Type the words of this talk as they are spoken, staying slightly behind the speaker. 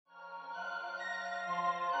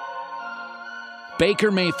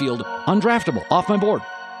Baker Mayfield, undraftable, off my board.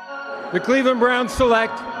 The Cleveland Browns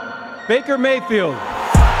select Baker Mayfield. What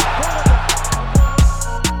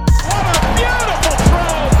a beautiful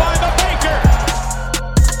throw by the Baker!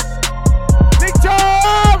 Nick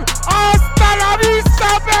Chubb! Hasta la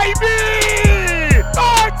vista, baby!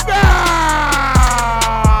 Touchdown!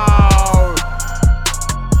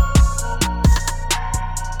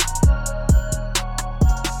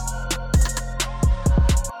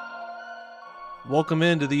 Welcome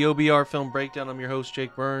into the OBR Film Breakdown. I'm your host,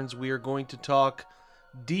 Jake Burns. We are going to talk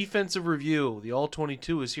defensive review. The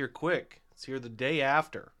All-22 is here quick. It's here the day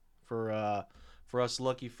after for us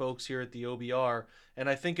lucky folks here at the OBR. And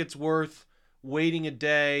I think it's worth waiting a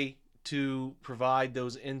day to provide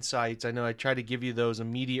those insights. I know I try to give you those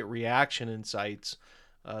immediate reaction insights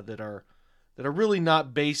that are really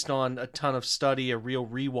not based on a ton of study, a real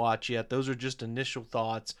rewatch yet. Those are just initial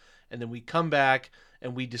thoughts. And then we come back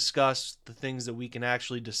and we discuss the things that we can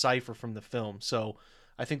actually decipher from the film. So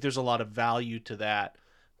I think there's a lot of value to that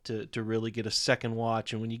to really get a second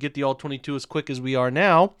watch. And when you get the All-22 as quick as we are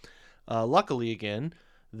now, luckily again,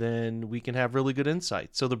 then we can have really good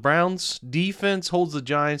insight. So the Browns defense holds the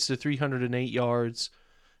Giants to 308 yards.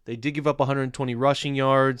 They did give up 120 rushing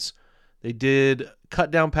yards. They did cut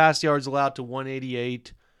down pass yards allowed to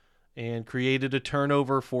 188 and created a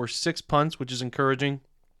turnover for 6 punts, which is encouraging.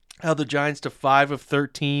 Held the Giants to 5 of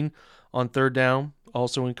 13 on third down,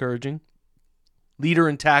 also encouraging. Leader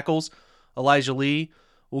in tackles, Elijah Lee.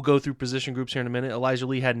 We'll go through position groups here in a minute. Elijah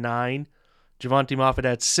Lee had 9. Javonte Moffett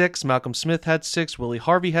had 6. Malcolm Smith had 6. Willie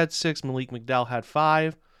Harvey had 6. Malik McDowell had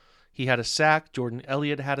 5. He had a sack. Jordan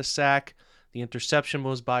Elliott had a sack. The interception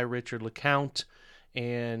was by Richard LeCounte.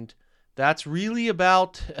 And that's really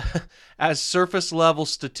about as surface level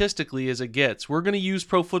statistically as it gets. We're going to use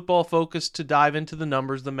Pro Football Focus to dive into the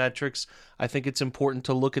numbers, the metrics. I think it's important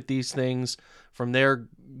to look at these things from their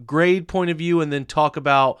grade point of view and then talk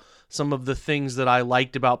about some of the things that I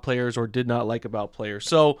liked about players or did not like about players.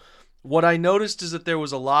 So what I noticed is that there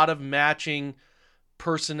was a lot of matching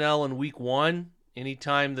personnel in week 1.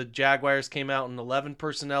 Anytime the Jaguars came out in 11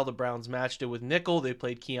 personnel, the Browns matched it with nickel. They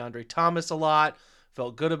played Keandre Thomas a lot.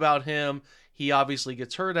 Felt good about him. He obviously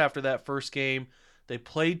gets hurt after that first game. They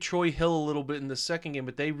played Troy Hill a little bit in the second game,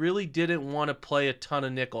 but they really didn't want to play a ton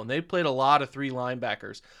of nickel, and they played a lot of 3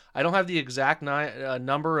 linebackers. I don't have the exact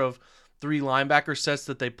number of 3 linebacker sets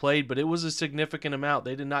that they played, but it was a significant amount.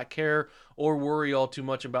 They did not care or worry all too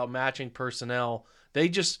much about matching personnel.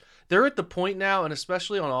 They're at the point now, and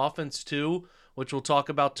especially on offense too, which we'll talk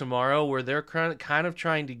about tomorrow, where they're kind of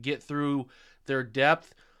trying to get through their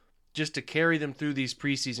depth just to carry them through these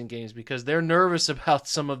preseason games because they're nervous about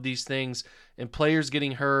some of these things and players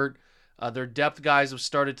getting hurt. Their depth guys have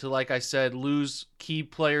started to, like I said, lose key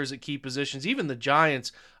players at key positions. Even the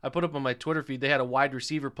Giants, I put up on my Twitter feed, they had a wide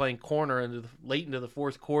receiver playing corner late into the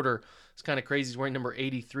fourth quarter. It's kind of crazy. He's wearing number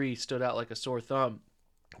 83, stood out like a sore thumb.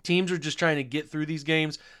 Teams are just trying to get through these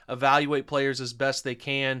games, evaluate players as best they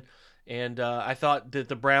can. And I thought that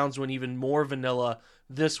the Browns went even more vanilla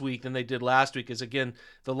this week than they did last week. Because again,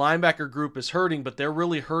 the linebacker group is hurting, but they're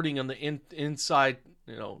really hurting on the inside,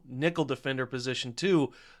 nickel defender position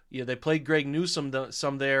too. Yeah, they played Greg Newsome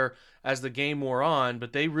some there as the game wore on,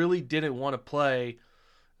 but they really didn't want to play.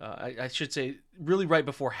 I should say, really right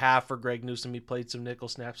before half for Greg Newsome, he played some nickel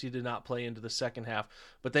snaps. He did not play into the second half,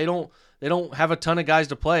 but they don't have a ton of guys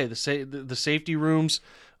to play. The safety rooms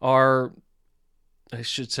are, I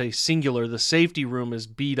should say, singular. The safety room is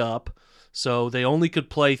beat up, so they only could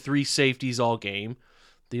play 3 safeties all game.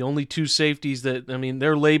 The only 2 safeties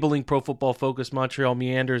they're labeling Pro Football Focus Montreal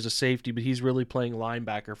Meander as a safety, but he's really playing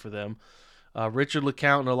linebacker for them. Richard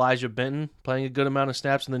LeCounte and Elijah Benton playing a good amount of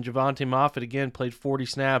snaps, and then Javonte Moffett, again, played 40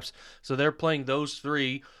 snaps. So they're playing those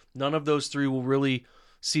 3. None of those 3 will really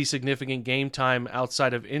see significant game time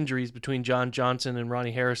outside of injuries between John Johnson and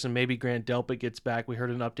Ronnie Harrison. Maybe Grant Delpit gets back. We heard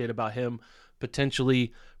an update about him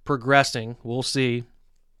potentially progressing. We'll see.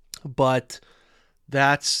 But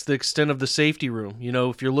that's the extent of the safety room.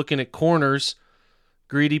 If you're looking at corners,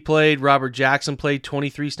 Greedy played, Robert Jackson played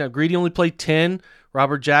 23 snaps. Greedy only played 10.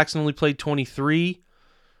 Robert Jackson only played 23.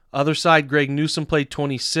 Other side, Greg Newsome played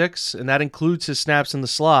 26, and that includes his snaps in the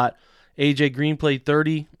slot. A.J. Green played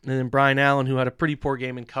 30, and then Brian Allen, who had a pretty poor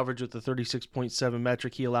game in coverage with the 36.7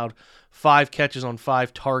 metric. He allowed 5 catches on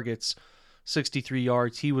 5 targets, 63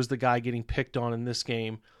 yards. He was the guy getting picked on in this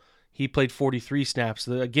game. He played 43 snaps.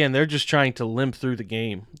 Again, they're just trying to limp through the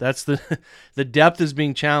game. That's the depth is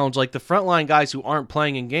being challenged. Like the frontline guys who aren't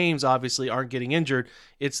playing in games obviously aren't getting injured.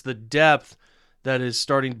 It's the depth that is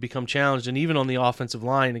starting to become challenged. And even on the offensive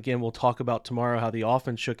line, again, we'll talk about tomorrow how the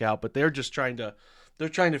offense shook out, but they're they're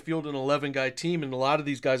trying to field an 11-guy team, and a lot of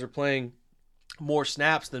these guys are playing more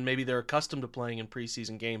snaps than maybe they're accustomed to playing in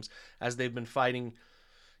preseason games as they've been fighting,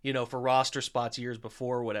 for roster spots years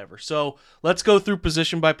before or whatever. So let's go through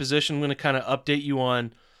position by position. I'm going to kind of update you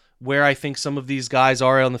on where I think some of these guys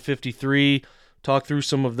are on the 53, talk through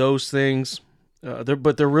some of those things.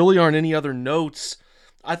 But there really aren't any other notes.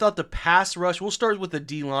 I thought the pass rush, we'll start with the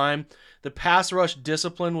D-line. The pass rush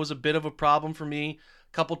discipline was a bit of a problem for me.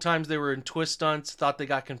 A couple times they were in twist stunts, thought they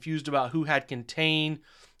got confused about who had contain.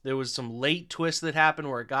 There was some late twists that happened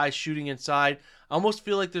where a guy's shooting inside. I almost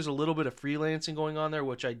feel like there's a little bit of freelancing going on there,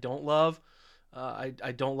 which I don't love.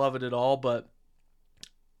 I don't love it at all, but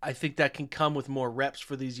I think that can come with more reps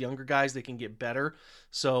for these younger guys. They can get better.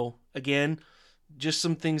 So, again, just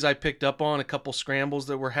some things I picked up on, a couple scrambles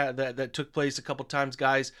that were that took place a couple times.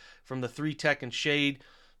 Guys from the 3-tech and shade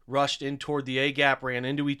rushed in toward the A-gap, ran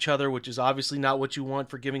into each other, which is obviously not what you want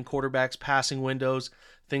for giving quarterbacks passing windows.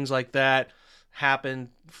 Things like that happened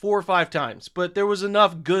 4 or 5 times. But there was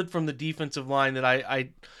enough good from the defensive line that I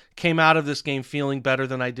came out of this game feeling better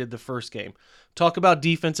than I did the first game. Talk about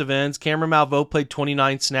defensive ends. Cameron Malveaux played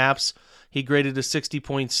 29 snaps. He graded a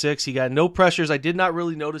 60.6. He got no pressures. I did not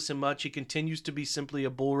really notice him much. He continues to be simply a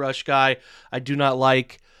bull rush guy. I do not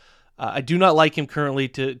like him currently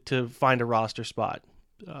to find a roster spot.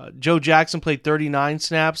 Joe Jackson played 39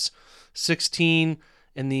 snaps, 16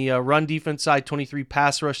 in the run defense side, 23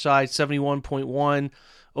 pass rush side, 71.1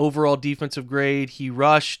 overall defensive grade. He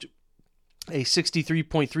rushed a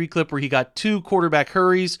 63.3 clip where he got 2 quarterback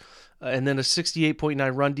hurries and then a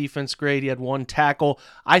 68.9 run defense grade. He had 1 tackle.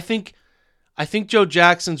 I think Joe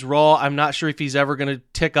Jackson's raw. I'm not sure if he's ever going to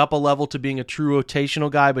tick up a level to being a true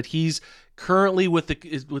rotational guy, but he's currently with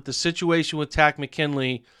the situation with Takk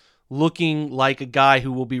McKinley looking like a guy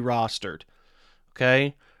who will be rostered.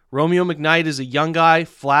 Okay? Romeo McKnight is a young guy,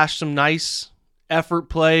 flashed some nice effort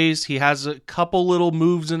plays. He has a couple little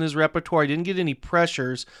moves in his repertoire. He didn't get any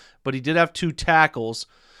pressures, but he did have 2 tackles.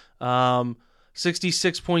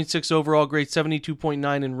 66.6 overall grade,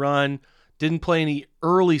 72.9 in run. Didn't play any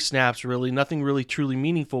early snaps, really. Nothing really truly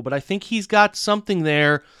meaningful, but I think he's got something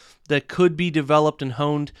there that could be developed and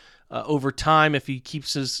honed over time if he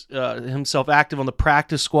keeps himself active on the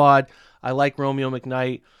practice squad. I like Romeo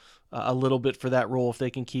McKnight a little bit for that role if they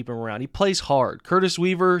can keep him around. He plays hard. Curtis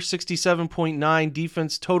Weaver, 67.9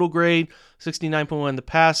 defense total grade, 69.1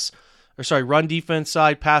 the run defense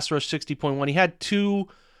side, pass rush 60.1. He had two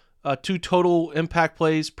total impact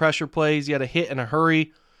plays, pressure plays. He had a hit and a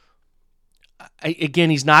hurry. Again,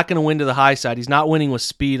 he's not going to win to the high side. He's not winning with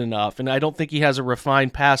speed enough, and I don't think he has a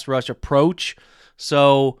refined pass rush approach.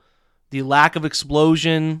 So the lack of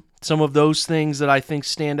explosion, some of those things that I think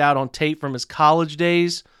stand out on tape from his college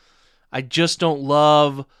days, I just don't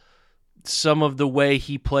love some of the way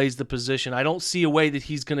he plays the position. I don't see a way that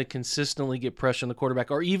he's going to consistently get pressure on the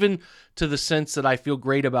quarterback, or even to the sense that I feel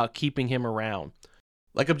great about keeping him around.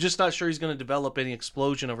 Like, I'm just not sure he's going to develop any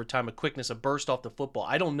explosion over time, a quickness, a burst off the football.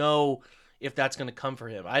 I don't know if that's going to come for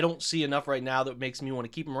him. I don't see enough right now that makes me want to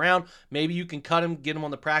keep him around. Maybe you can cut him, get him on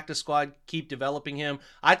the practice squad, keep developing him.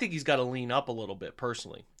 I think he's got to lean up a little bit,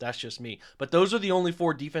 personally. That's just me. But those are the only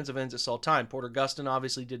 4 defensive ends that saw time. Porter Gustin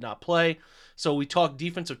obviously did not play. So we talk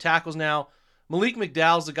defensive tackles now. Malik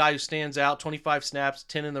McDowell's the guy who stands out. 25 snaps,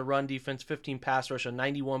 10 in the run defense, 15 pass rush, a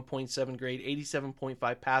 91.7 grade,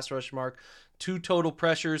 87.5 pass rush mark, 2 total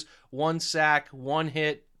pressures, 1 sack, 1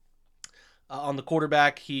 hit. On the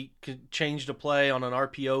quarterback, he changed a play on an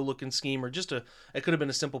RPO-looking scheme, or it could have been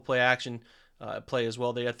a simple play action play as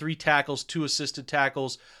well. They had 3 tackles, 2 assisted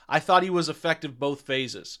tackles. I thought he was effective both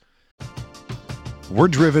phases. We're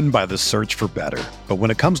driven by the search for better. But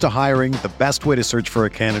when it comes to hiring, the best way to search for a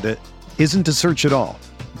candidate isn't to search at all.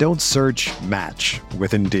 Don't search, match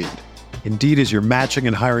with Indeed. Indeed is your matching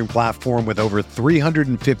and hiring platform with over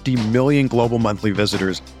 350 million global monthly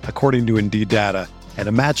visitors, according to Indeed data, and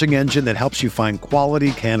a matching engine that helps you find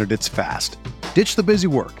quality candidates fast. Ditch the busy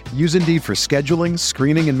work. Use Indeed for scheduling,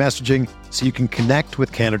 screening, and messaging so you can connect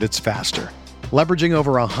with candidates faster. Leveraging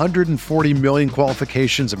over 140 million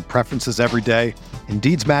qualifications and preferences every day,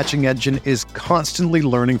 Indeed's matching engine is constantly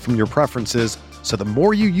learning from your preferences, so the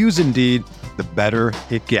more you use Indeed, the better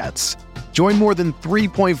it gets. Join more than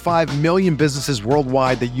 3.5 million businesses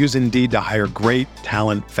worldwide that use Indeed to hire great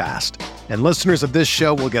talent fast. And listeners of this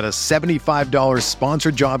show will get a $75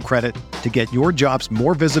 sponsored job credit to get your jobs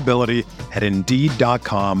more visibility at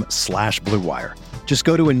Indeed.com/Blue Wire. Just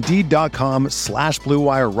go to Indeed.com/Blue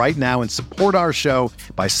Wire right now and support our show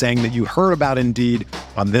by saying that you heard about Indeed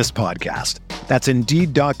on this podcast. That's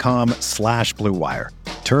Indeed.com/Blue Wire.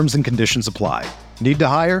 Terms and conditions apply. Need to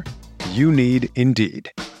hire? You need Indeed.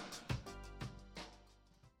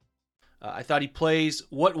 I thought he plays.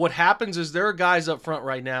 What happens is there are guys up front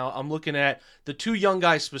right now. I'm looking at the two young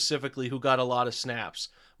guys specifically who got a lot of snaps.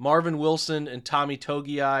 Marvin Wilson and Tommy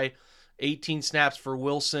Togiai, 18 snaps for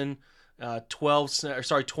Wilson,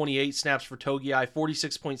 28 snaps for Togiai,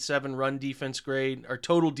 46.7 run defense grade, or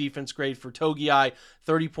total defense grade for Togiai,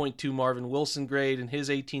 30.2 Marvin Wilson grade in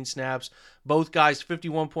his 18 snaps. Both guys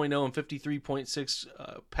 51.0 and 53.6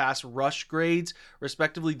 pass rush grades,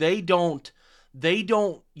 respectively. They don't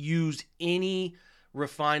use any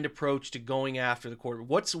refined approach to going after the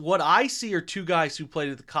quarterback. What I see are two guys who played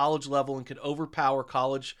at the college level and could overpower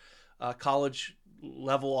college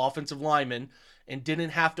level offensive linemen and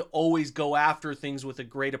didn't have to always go after things with a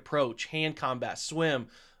great approach. Hand combat, swim,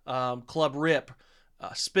 club rip,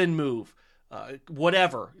 spin move,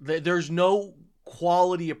 whatever. There's no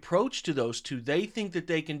quality approach to those two. They think that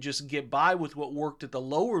they can just get by with what worked at the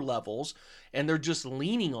lower levels, and they're just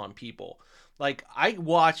leaning on people. Like, I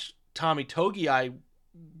watched Tommy Togiai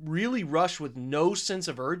really rush with no sense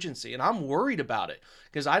of urgency, and I'm worried about it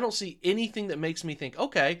because I don't see anything that makes me think,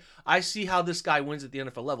 okay, I see how this guy wins at the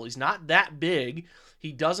NFL level. He's not that big.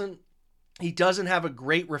 He doesn't have a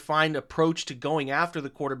great refined approach to going after the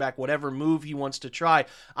quarterback, whatever move he wants to try.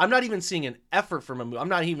 I'm not even seeing an effort from him. I'm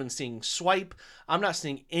not even seeing swipe. I'm not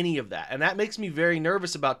seeing any of that, and that makes me very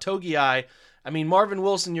nervous about Togiai. I mean, Marvin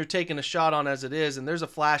Wilson, you're taking a shot on as it is, and there's a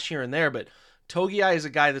flash here and there, but Togiai is a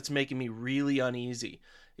guy that's making me really uneasy.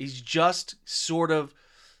 He's just sort of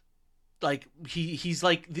like, he's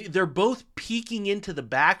like, they're both peeking into the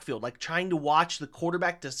backfield, like trying to watch the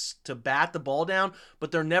quarterback to bat the ball down,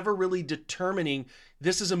 but they're never really determining,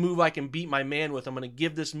 this is a move I can beat my man with. I'm going to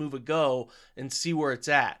give this move a go and see where it's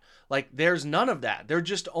at. Like, there's none of that. They're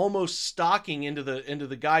just almost stalking into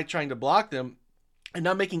the guy trying to block them, and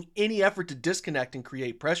not making any effort to disconnect and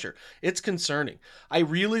create pressure. It's concerning. I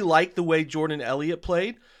really like the way Jordan Elliott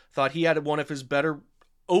played. Thought he had one of his better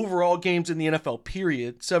overall games in the NFL,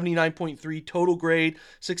 period. 79.3 total grade,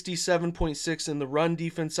 67.6 in the run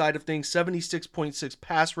defense side of things, 76.6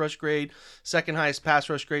 pass rush grade, second highest pass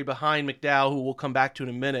rush grade behind McDowell, who we'll come back to in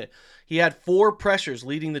a minute. He had 4 pressures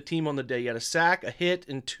leading the team on the day. He had a sack, a hit,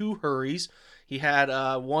 and 2 hurries. He had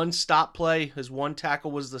one stop play. His one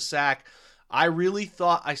tackle was the sack. I really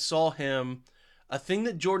thought I saw him. A thing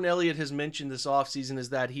that Jordan Elliott has mentioned this offseason is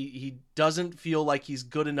that he doesn't feel like he's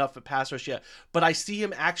good enough at pass rush yet. But I see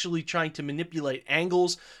him actually trying to manipulate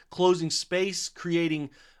angles, closing space, creating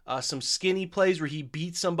some skinny plays where he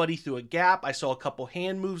beats somebody through a gap. I saw a couple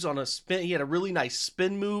hand moves on a spin. He had a really nice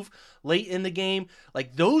spin move late in the game.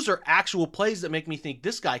 Like, those are actual plays that make me think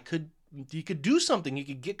this guy could do something. He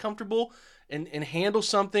could get comfortable and handle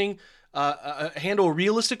something, handle a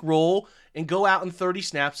realistic role, and go out in 30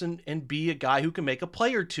 snaps and be a guy who can make a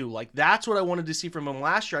play or two. Like, that's what I wanted to see from him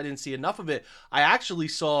last year. I didn't see enough of it. I actually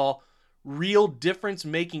saw real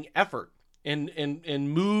difference-making effort in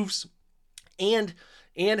moves and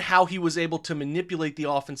how he was able to manipulate the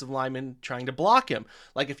offensive lineman trying to block him.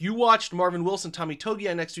 Like, if you watched Marvin Wilson, Tommy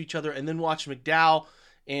Togiai next to each other, and then watched McDowell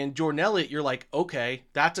and Jordan Elliott, you're like, okay,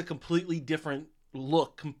 that's a completely different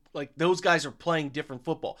look. Like, those guys are playing different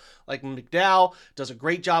football. Like, McDowell does a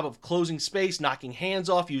great job of closing space, knocking hands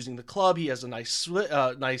off, using the club. He has a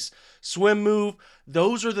nice swim move.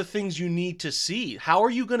 Those are the things you need to see. How are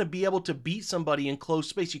you going to be able to beat somebody in close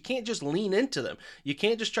space? You can't just lean into them. You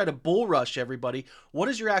can't just try to bull rush everybody. What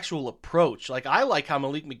is your actual approach? Like, I like how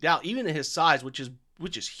Malik McDowell, even at his size, which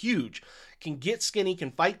is huge, can get skinny,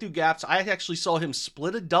 can fight through gaps. I actually saw him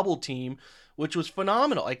split a double team, which was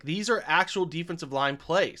phenomenal. Like, these are actual defensive line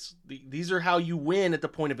plays. These are how you win at the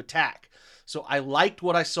point of attack. So I liked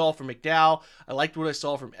what I saw from McDowell. I liked what I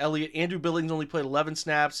saw from Elliott. Andrew Billings only played 11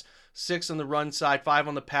 snaps, 6 on the run side, 5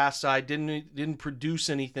 on the pass side. Didn't produce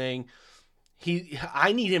anything.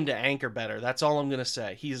 I need him to anchor better. That's all I'm going to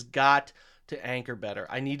say. He's got to anchor better.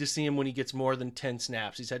 I need to see him when he gets more than 10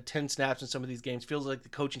 snaps. He's had 10 snaps in some of these games. Feels like the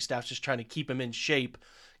coaching staff's just trying to keep him in shape,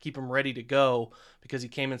 keep him ready to go, because he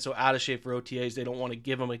came in so out of shape for OTAs. They don't want to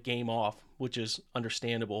give him a game off, which is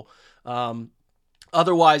understandable.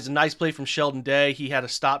 Otherwise, a nice play from Sheldon Day. He had a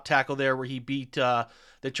stop tackle there where he beat,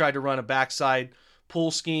 they tried to run a backside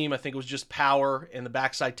pull scheme. I think it was just power, and the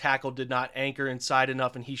backside tackle did not anchor inside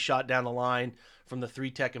enough, and he shot down the line from the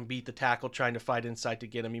 3-tech and beat the tackle trying to fight inside to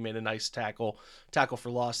get him. He made a nice tackle for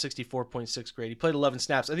loss, 64.6 grade. He played 11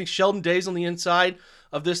 snaps. I think Sheldon Day's on the inside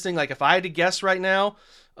of this thing. Like, if I had to guess right now,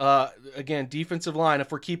 again, defensive line,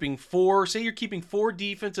 if we're keeping 4, say you're keeping 4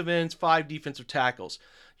 defensive ends, 5 defensive tackles.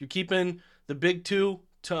 You're keeping the big 2,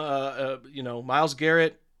 Myles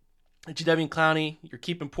Garrett, Jadeveon Clowney. You're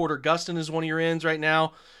keeping Porter Gustin as one of your ends right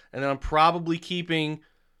now. And then I'm probably keeping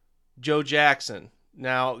Joe Jackson.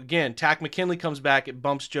 Now, again, Tack McKinley comes back. It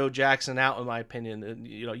bumps Joe Jackson out, in my opinion. And,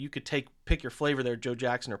 you could pick your flavor there, Joe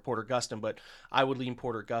Jackson or Porter Gustin, but I would lean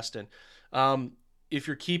Porter Gustin. If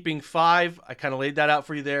you're keeping 5, I kind of laid that out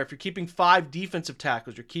for you there. If you're keeping 5 defensive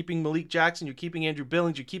tackles, you're keeping Malik Jackson, you're keeping Andrew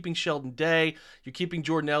Billings, you're keeping Sheldon Day, you're keeping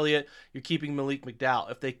Jordan Elliott, you're keeping Malik McDowell.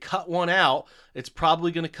 If they cut one out, it's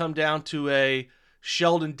probably going to come down to a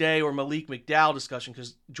Sheldon Day or Malik McDowell discussion,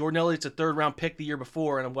 because Jordan Elliott's a 3rd-round pick the year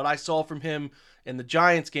before, and what I saw from him in the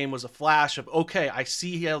Giants game was a flash of, okay, I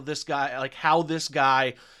see how this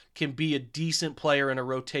guy can be a decent player in a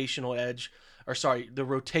rotational edge. The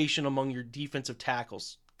rotation among your defensive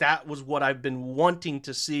tackles. That was what I've been wanting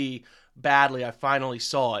to see badly. I finally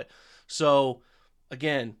saw it. So,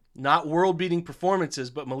 again, not world-beating performances,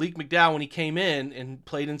 but Malik McDowell, when he came in and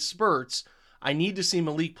played in spurts, I need to see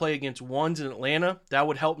Malik play against ones in Atlanta. That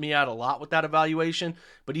would help me out a lot with that evaluation,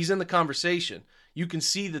 but he's in the conversation. You can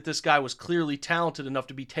see that this guy was clearly talented enough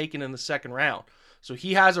to be taken in the 2nd round. So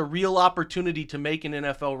he has a real opportunity to make an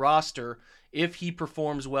NFL roster if he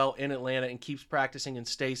performs well in Atlanta and keeps practicing and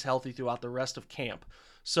stays healthy throughout the rest of camp.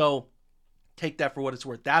 So take that for what it's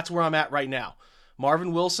worth. That's where I'm at right now.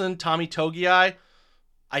 Marvin Wilson, Tommy Togiai,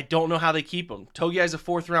 I don't know how they keep him. Togiai's a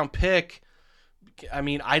 4th-round pick. I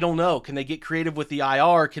mean, I don't know. Can they get creative with the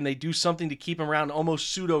IR? Can they do something to keep him around,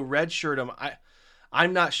 almost pseudo redshirt him?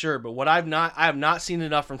 I'm not sure, but I have not seen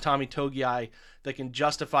enough from Tommy Togiai that can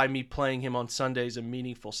justify me playing him on Sundays a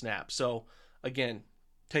meaningful snap. So, again,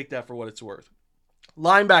 take that for what it's worth.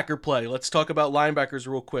 Linebacker play. Let's talk about linebackers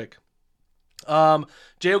real quick.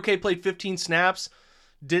 JOK played 15 snaps.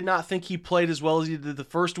 Did not think he played as well as he did the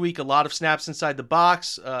first week. A lot of snaps inside the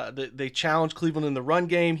box. They challenged Cleveland in the run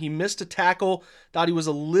game. He missed a tackle. Thought he was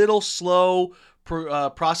a little slow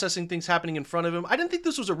processing things happening in front of him. I didn't think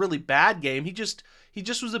this was a really bad game. He just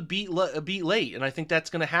was a beat late, and I think that's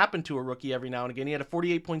going to happen to a rookie every now and again. He had a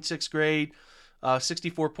 48.6 grade,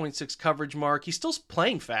 64.6 coverage mark. He's still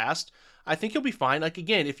playing fast. I think he'll be fine. Like,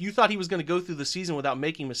 again, if you thought he was going to go through the season without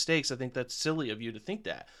making mistakes, I think that's silly of you to think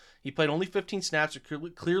that. He played only 15 snaps,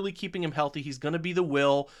 clearly keeping him healthy. He's going to be the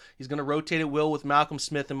will. He's going to rotate at will with Malcolm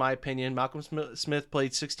Smith, in my opinion. Malcolm Smith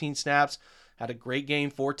played 16 snaps, had a great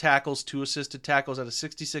game, 4 tackles, 2 assisted tackles, had a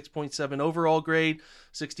 66.7 overall grade,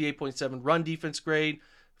 68.7 run defense grade,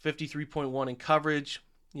 53.1 in coverage.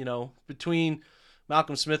 Between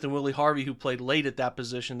Malcolm Smith and Willie Harvey, who played late at that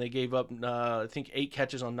position, they gave up, I think, 8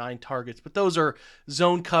 catches on 9 targets. But those are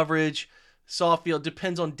zone coverage, soft field,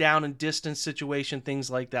 depends on down and distance situation,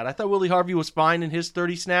 things like that. I thought Willie Harvey was fine in his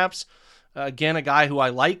 30 snaps. Again, a guy who I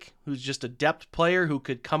like, who's just a depth player who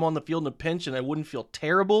could come on the field in a pinch and I wouldn't feel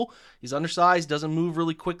terrible. He's undersized, doesn't move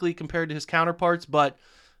really quickly compared to his counterparts, but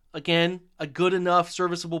again, a good enough,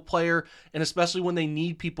 serviceable player, and especially when they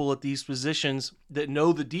need people at these positions that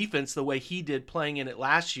know the defense the way he did playing in it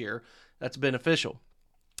last year, that's beneficial.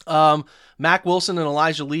 Mack Wilson and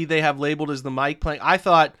Elijah Lee, they have labeled as the Mike playing. I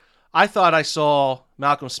thought I saw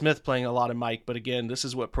Malcolm Smith playing a lot of Mike, but again, this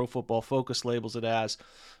is what Pro Football Focus labels it as.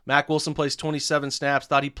 Mack Wilson plays 27 snaps.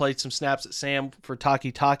 Thought he played some snaps at Sam for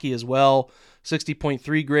Taki as well.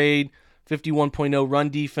 60.3 grade, 51.0 run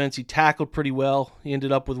defense. He tackled pretty well. He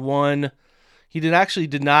ended up with 1. He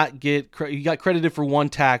got credited for 1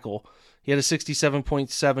 tackle. He had a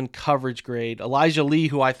 67.7 coverage grade. Elijah Lee,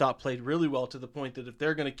 who I thought played really well, to the point that if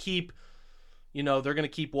they're going to keep, they're going to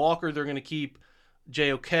keep Walker, they're going to keep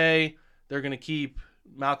JOK, they're going to keep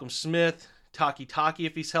Malcolm Smith, Taki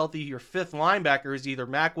if he's healthy. Your 5th linebacker is either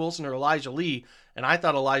Mack Wilson or Elijah Lee, and I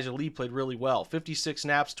thought Elijah Lee played really well. 56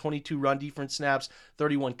 snaps, 22 run defense snaps,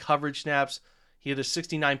 31 coverage snaps. He had a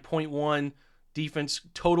 69.1 defense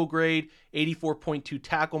total grade, 84.2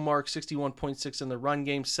 tackle mark, 61.6 in the run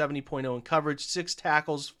game, 70.0 in coverage, 6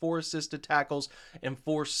 tackles, 4 assisted tackles, and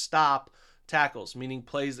 4 stop tackles, meaning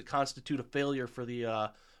plays that constitute a failure for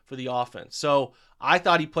the offense. So I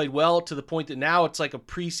thought he played well, to the point that now it's like a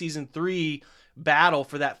preseason 3 battle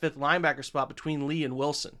for that 5th linebacker spot between Lee and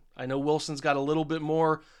Wilson. I know Wilson's got a little bit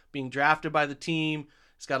more being drafted by the team.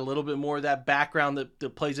 He's got a little bit more of that background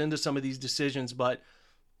that plays into some of these decisions, but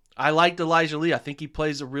I liked Elijah Lee. I think he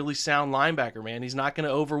plays a really sound linebacker, man. He's not going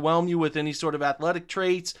to overwhelm you with any sort of athletic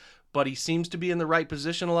traits, but he seems to be in the right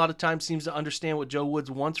position a lot of times, seems to understand what Joe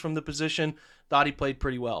Woods wants from the position. Thought he played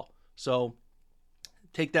pretty well. So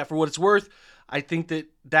take that for what it's worth. I think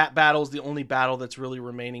that battle is the only battle that's really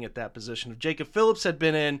remaining at that position. If Jacob Phillips had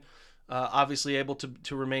been in, obviously able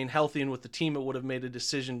to remain healthy and with the team, it would have made a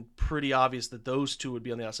decision pretty obvious that those two would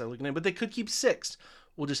be on the outside looking in. But they could keep 6.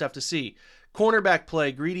 We'll just have to see. Cornerback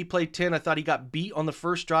play. Greedy played 10. I thought he got beat on the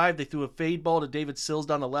first drive. They threw a fade ball to David Sills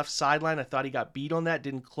down the left sideline. I thought he got beat on that.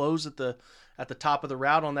 Didn't close at the at the top of the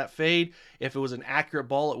route on that fade. If it was an accurate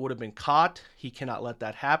ball, it would have been caught. He cannot let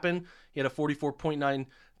that happen. He had a 44.9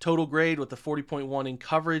 total grade with a 40.1 in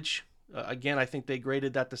coverage. Again, I think they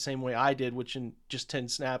graded that the same way I did, which in just 10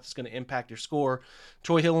 snaps is going to impact your score.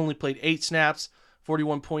 Troy Hill only played 8 snaps,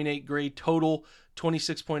 41.8 grade total,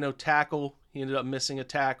 26.0 tackle. He ended up missing a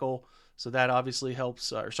tackle, so that obviously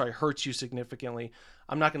hurts you significantly.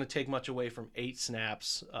 I'm not going to take much away from 8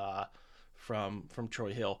 snaps from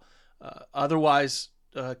Troy Hill. Otherwise,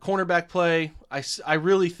 cornerback play, I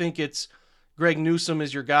really think it's Greg Newsome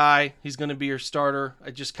is your guy. He's going to be your starter.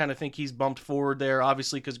 I just kind of think he's bumped forward there,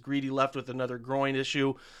 obviously, because Greedy left with another groin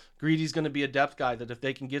issue. Greedy's going to be a depth guy that if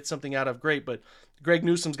they can get something out of, great, but Greg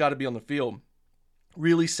Newsome's got to be on the field.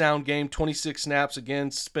 Really sound game, 26 snaps,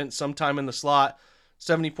 again, spent some time in the slot,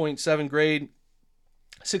 70.7 grade,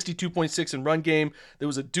 62.6 in run game. There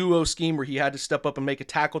was a duo scheme where he had to step up and make a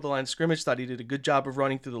tackle at the line of scrimmage. Thought he did a good job of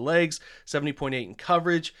running through the legs. 70.8 in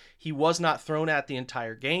coverage. He was not thrown at the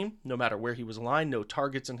entire game, no matter where he was aligned. No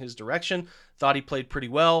targets in his direction. Thought he played pretty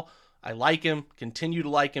well. I like him, continue to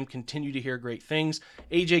like him, continue to hear great things.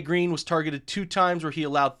 AJ Green was targeted 2 times where he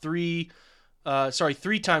allowed 3 times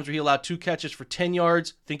where he allowed 2 catches for 10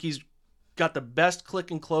 yards. I think he's got the best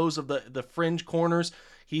click and close of the fringe corners.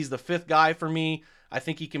 He's the 5th guy for me. I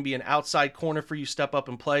think he can be an outside corner for you, step up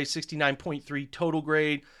and play. 69.3 total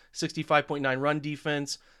grade, 65.9 run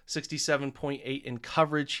defense, 67.8 in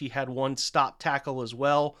coverage. He had 1 stop tackle as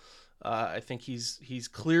well. I think he's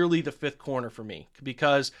clearly the 5th corner for me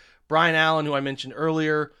because Brian Allen, who I mentioned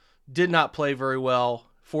earlier, did not play very well.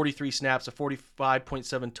 43 snaps, a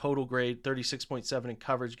 45.7 total grade, 36.7 in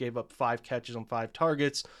coverage, gave up 5 catches on 5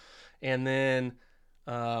 targets. And then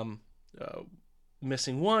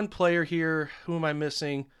missing one player here. Who am I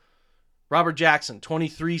missing? Robert Jackson,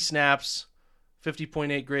 23 snaps,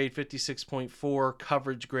 50.8 grade, 56.4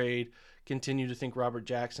 coverage grade. Continue to think Robert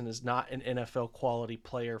Jackson is not an NFL quality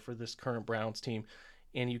player for this current Browns team,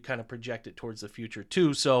 and you kind of project it towards the future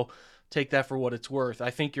too. So take that for what it's worth.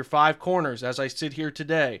 I think your 5 corners, as I sit here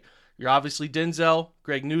today, you're obviously Denzel,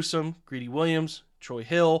 Greg Newsome, Greedy Williams, Troy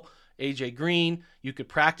Hill, AJ Green. You could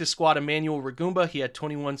practice squad Emmanuel Ragumba. He had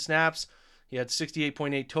 21 snaps. He had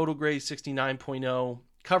 68.8 total grade, 69.0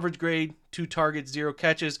 coverage grade, 2 targets, 0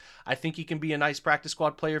 catches. I think he can be a nice practice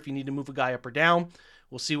squad player if you need to move a guy up or down.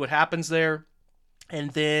 We'll see what happens there.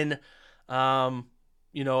 And then,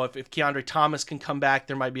 if Keandre Thomas can come back,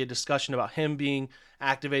 there might be a discussion about him being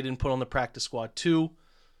activated and put on the practice squad too.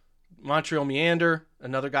 Montreal Meander,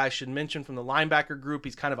 another guy I should mention from the linebacker group.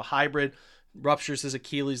 He's kind of a hybrid. Ruptures his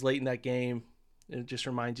Achilles late in that game. It just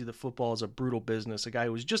reminds you that football is a brutal business. A guy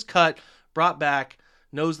who was just cut, brought back,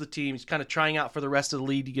 knows the team. He's kind of trying out for the rest of the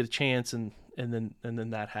league to get a chance, and then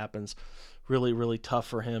that happens. Really, really tough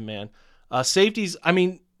for him, man. Safeties,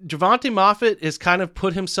 Javonte Moffitt has kind of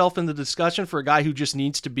put himself in the discussion for a guy who just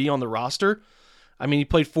needs to be on the roster. He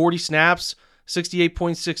played 40 snaps,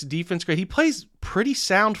 68.6 defense grade. He plays pretty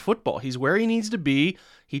sound football. He's where he needs to be.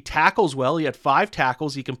 He tackles well. He had 5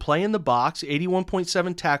 tackles. He can play in the box,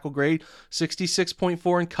 81.7 tackle grade,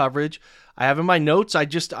 66.4 in coverage. I have in my notes, I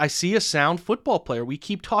see a sound football player. We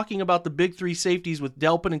keep talking about the big 3 safeties with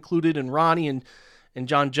Delpin included and Ronnie and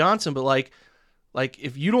John Johnson, but like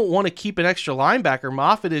if you don't want to keep an extra linebacker,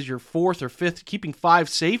 Moffitt is your 4th or 5th, keeping 5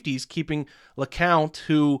 safeties, keeping LeCount,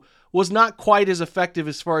 who was not quite as effective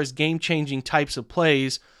as far as game-changing types of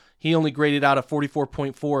plays. He only graded out a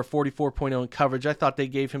 44.4, 44.0 in coverage. I thought they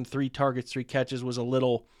gave him 3 targets, 3 catches was a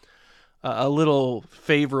little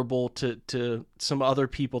favorable to some other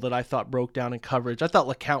people that I thought broke down in coverage. I thought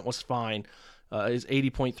LeCount was fine. His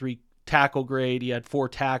 80.3 tackle grade. He had 4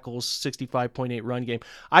 tackles, 65.8 run game.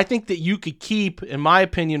 I think that you could keep, in my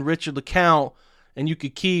opinion, Richard LeCount, and you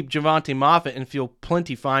could keep Javonte Moffitt and feel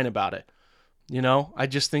plenty fine about it. I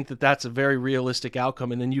just think that that's a very realistic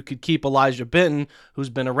outcome. And then you could keep Elijah Benton, who's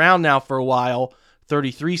been around now for a while,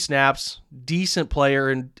 33 snaps, decent player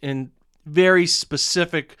in very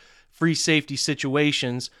specific free safety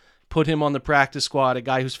situations, put him on the practice squad, a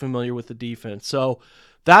guy who's familiar with the defense. So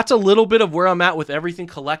that's a little bit of where I'm at with everything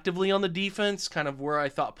collectively on the defense, kind of where I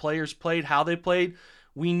thought players played, how they played.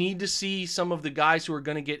 We need to see some of the guys who are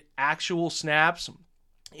going to get actual snaps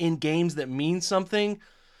in games that mean something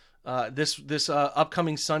this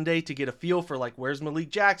upcoming Sunday to get a feel for where's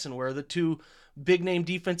Malik Jackson, where are the 2 big name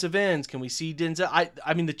defensive ends, can we see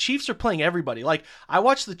Denzel? The Chiefs are playing everybody. I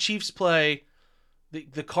watched the Chiefs play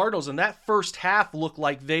the Cardinals, and that first half looked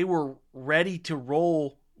like they were ready to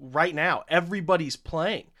roll right now. Everybody's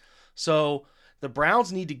playing. So the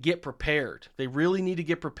Browns need to get prepared. They really need to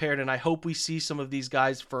get prepared, and I hope we see some of these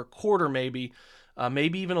guys for a quarter maybe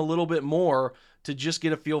even a little bit more, to just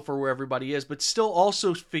get a feel for where everybody is, but still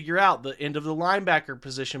also figure out the end of the linebacker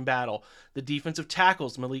position battle, the defensive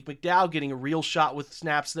tackles, Malik McDowell getting a real shot with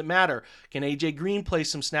snaps that matter. Can A.J. Green play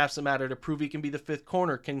some snaps that matter to prove he can be the fifth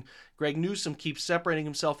corner? Can Greg Newsome keep separating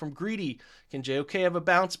himself from Greedy? Can JOK have a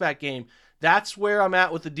bounce back game? That's where I'm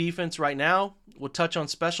at with the defense right now. We'll touch on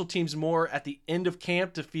special teams more at the end of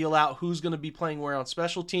camp to feel out who's going to be playing where on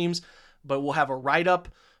special teams, but we'll have a write-up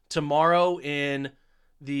tomorrow in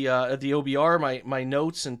the OBR, my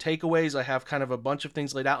notes and takeaways. I have kind of a bunch of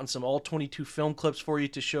things laid out and some all-22 film clips for you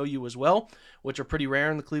to show you as well, which are pretty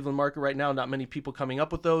rare in the Cleveland market right now. Not many people coming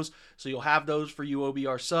up with those, so you'll have those for you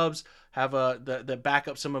OBR subs, have that back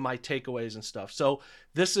up some of my takeaways and stuff. So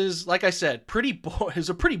this is, like I said, it's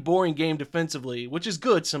a pretty boring game defensively, which is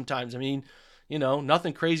good sometimes. I mean,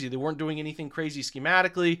 nothing crazy. They weren't doing anything crazy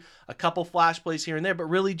schematically, a couple flash plays here and there, but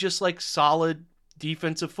really just like solid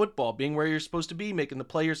defensive football, being where you're supposed to be, making the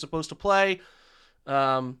play you're supposed to play.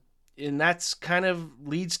 And that's kind of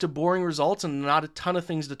leads to boring results and not a ton of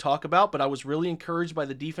things to talk about, but I was really encouraged by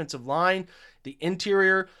the defensive line, the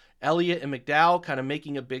interior, Elliott and McDowell kind of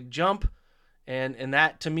making a big jump. And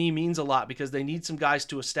that to me means a lot because they need some guys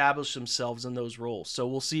to establish themselves in those roles. So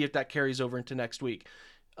we'll see if that carries over into next week.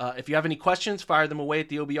 If you have any questions, fire them away at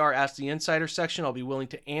the OBR Ask the Insider section. I'll be willing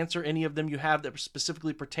to answer any of them you have that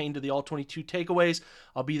specifically pertain to the All-22 takeaways.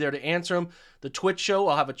 I'll be there to answer them. The Twitch show,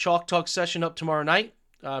 I'll have a Chalk Talk session up tomorrow night.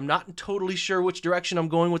 I'm not totally sure which direction I'm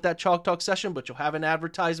going with that Chalk Talk session, but you'll have an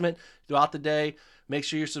advertisement throughout the day. Make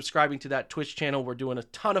sure you're subscribing to that Twitch channel. We're doing a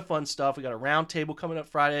ton of fun stuff. We got a round table coming up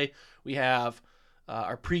Friday. We have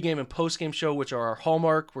our pregame and postgame show, which are our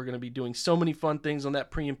hallmark. We're going to be doing so many fun things on that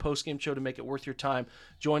pre- and postgame show to make it worth your time.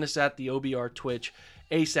 Join us at the OBR Twitch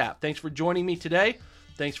ASAP. Thanks for joining me today.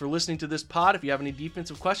 Thanks for listening to this pod. If you have any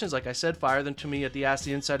defensive questions, like I said, fire them to me at the Ask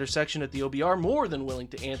the Insider section at the OBR. More than willing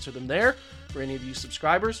to answer them there for any of you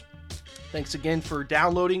subscribers. Thanks again for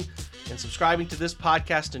downloading and subscribing to this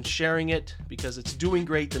podcast and sharing it because it's doing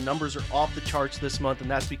great. The numbers are off the charts this month, and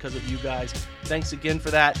that's because of you guys. Thanks again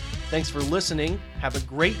for that. Thanks for listening. Have a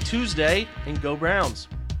great Tuesday, and go Browns.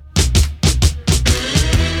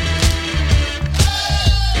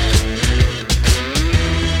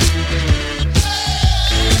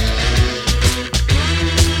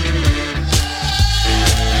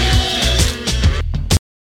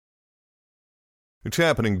 It's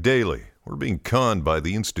happening daily. We're being conned by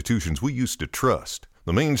the institutions we used to trust.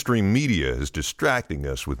 The mainstream media is distracting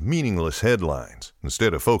us with meaningless headlines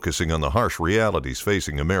instead of focusing on the harsh realities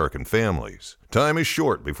facing American families. Time is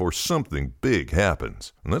short before something big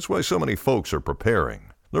happens, and that's why so many folks are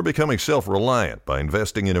preparing. They're becoming self-reliant by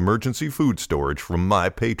investing in emergency food storage from My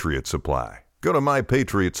Patriot Supply. Go to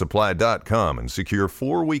MyPatriotSupply.com and secure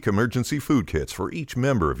 4-week emergency food kits for each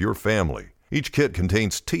member of your family. Each kit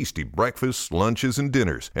contains tasty breakfasts, lunches, and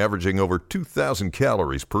dinners, averaging over 2,000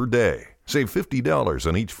 calories per day. Save $50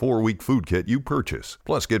 on each 4-week food kit you purchase.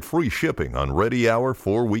 Plus, get free shipping on Ready Hour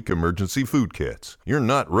 4-week emergency food kits. You're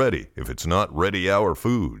not ready if it's not Ready Hour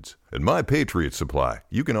Foods. At My Patriot Supply,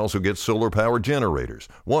 you can also get solar power generators,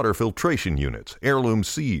 water filtration units, heirloom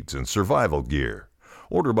seeds, and survival gear.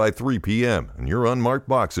 Order by 3 p.m. and your unmarked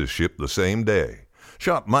boxes ship the same day.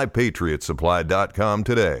 Shop MyPatriotSupply.com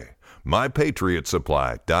today.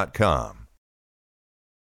 MyPatriotSupply.com.